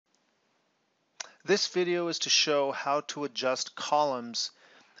This video is to show how to adjust columns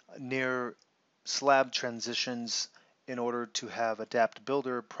near slab transitions in order to have Adapt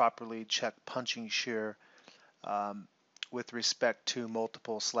Builder properly check punching shear with respect to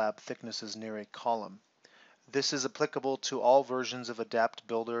multiple slab thicknesses near a column. This is applicable to all versions of Adapt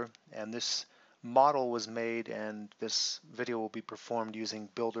Builder, and this model was made and this video will be performed using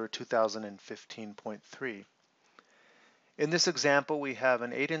Builder 2015.3. In this example, we have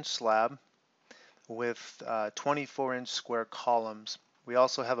an 8-inch slab with 24-inch square columns. We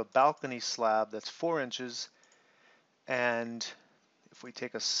also have a balcony slab that's 4 inches, and if we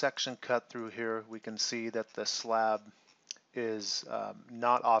take a section cut through here, we can see that the slab is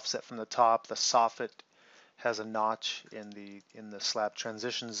not offset from the top. The soffit has a notch in the slab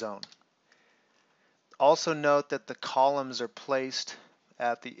transition zone. Also note that the columns are placed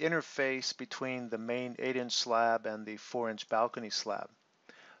at the interface between the main 8-inch slab and the 4-inch balcony slab.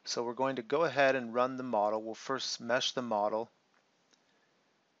 So we're going to go ahead and run the model. We'll first mesh the model,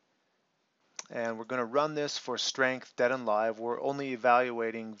 and we're going to run this for strength, dead and live. We're only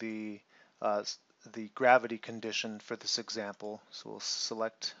evaluating the gravity condition for this example. So we'll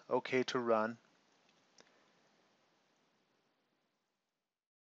select OK to run.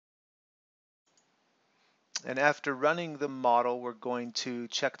 And after running the model, we're going to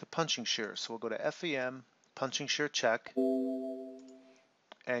check the punching shear. So we'll go to FEM, punching shear check.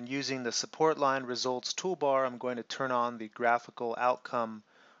 And using the support line results toolbar, I'm going to turn on the graphical outcome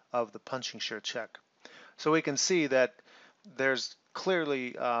of the punching shear check. So we can see that there's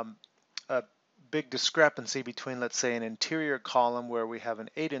clearly a big discrepancy between, let's say, an interior column where we have an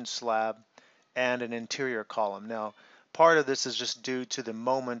 8-inch slab and an interior column. Now, part of this is just due to the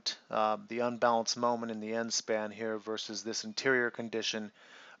moment, the unbalanced moment in the end span here versus this interior condition,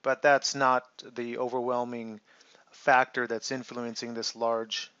 but that's not the overwhelming factor that's influencing this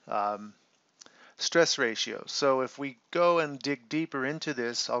large stress ratio. So if we go and dig deeper into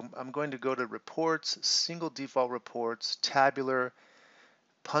this, I'm going to go to Reports, Single Default Reports, Tabular,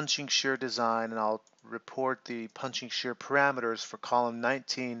 Punching Shear Design, and I'll report the punching shear parameters for column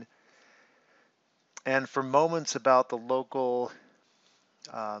 19. And for moments about the local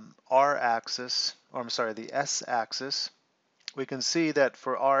R-axis, or I'm sorry, the S-axis, we can see that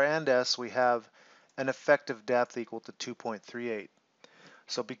for R and S we have an effective depth equal to 2.38.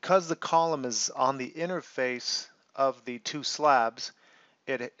 So because the column is on the interface of the two slabs,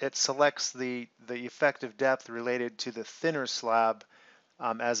 it selects the effective depth related to the thinner slab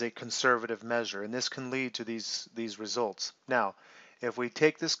as a conservative measure, and this can lead to these results. Now, if we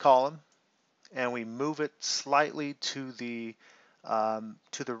take this column and we move it slightly to the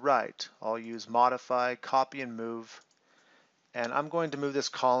right, I'll use Modify, Copy, and Move, and I'm going to move this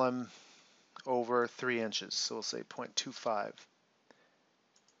column over 3 inches, so we'll say 0.25.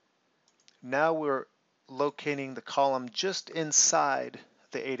 Now we're locating the column just inside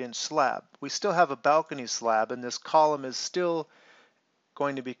the 8-inch slab. We still have a balcony slab, and this column is still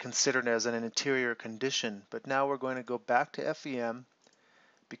going to be considered as an interior condition, but now we're going to go back to FEM.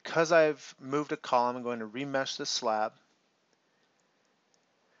 Because I've moved a column, I'm going to remesh the slab.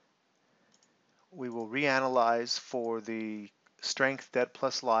 We will reanalyze for the strength, dead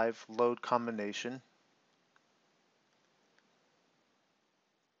plus live load combination.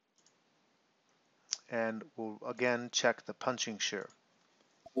 And we'll again check the punching shear.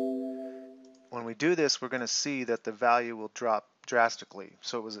 When we do this, we're going to see that the value will drop drastically.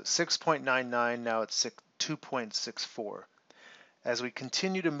 So it was at 6.99, now it's 2.64. As we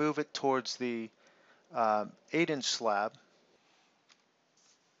continue to move it towards the 8-inch slab,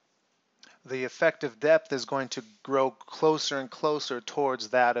 the effective depth is going to grow closer and closer towards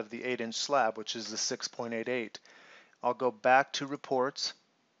that of the 8-inch slab, which is the 6.88. I'll go back to Reports,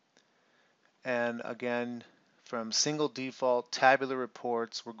 and again, from Single Default, Tabular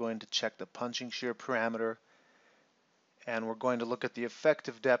Reports, we're going to check the punching shear parameter, and we're going to look at the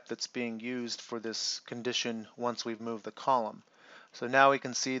effective depth that's being used for this condition once we've moved the column. So now we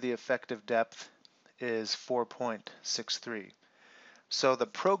can see the effective depth is 4.63. So the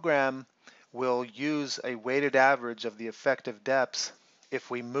program will use a weighted average of the effective depths if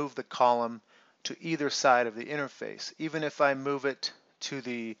we move the column to either side of the interface. Even if I move it to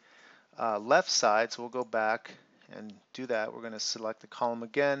the left side, so we'll go back and do that. We're going to select the column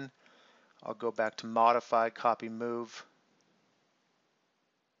again. I'll go back to Modify, Copy, Move,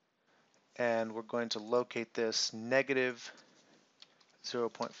 and we're going to locate this negative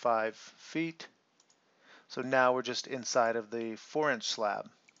 0.5 feet. So now we're just inside of the 4-inch slab.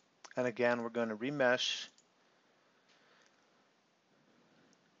 And again, we're going to remesh,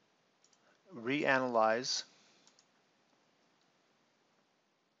 reanalyze,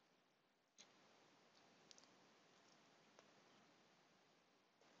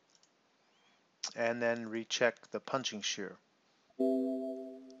 and then recheck the punching shear.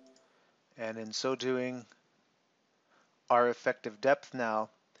 And in so doing, our effective depth now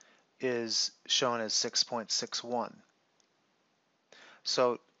is shown as 6.61.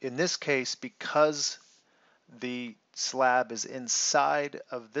 So in this case, because the slab is inside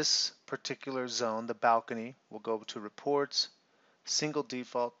of this particular zone, the balcony, we'll go to Reports, Single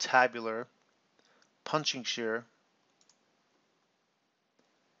Default, Tabular, Punching Shear,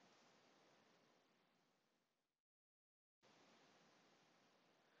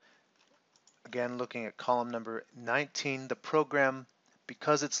 again looking at column number 19, the program,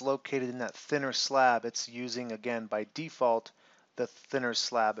 because it's located in that thinner slab, it's using again by default the thinner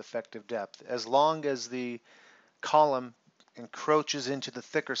slab effective depth. As long as the column encroaches into the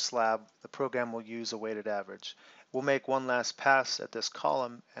thicker slab, the program will use a weighted average. We'll make one last pass at this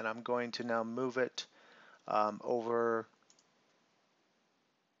column, and I'm going to now move it over.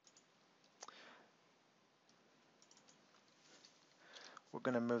 We're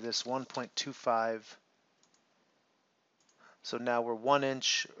going to move this 1.25. So now we're 1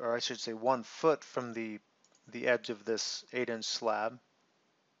 inch, or I should say 1 foot from the edge of this 8-inch slab.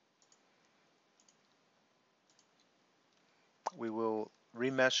 We will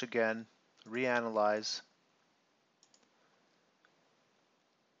remesh again, reanalyze,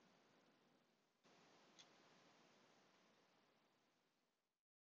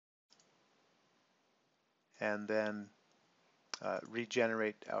 and then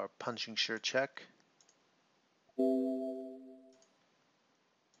regenerate our punching shear check.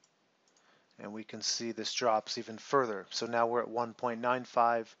 And we can see this drops even further. So now we're at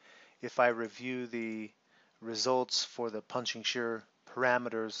 1.95. If I review the results for the punching shear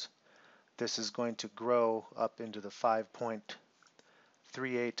parameters, this is going to grow up into the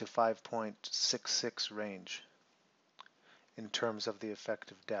 5.38 to 5.66 range in terms of the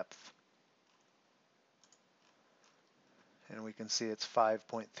effective depth. And we can see it's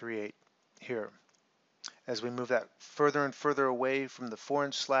 5.38 here. As we move that further and further away from the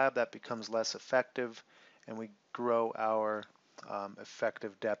 4-inch slab, that becomes less effective, and we grow our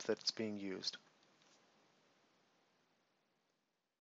effective depth that's being used.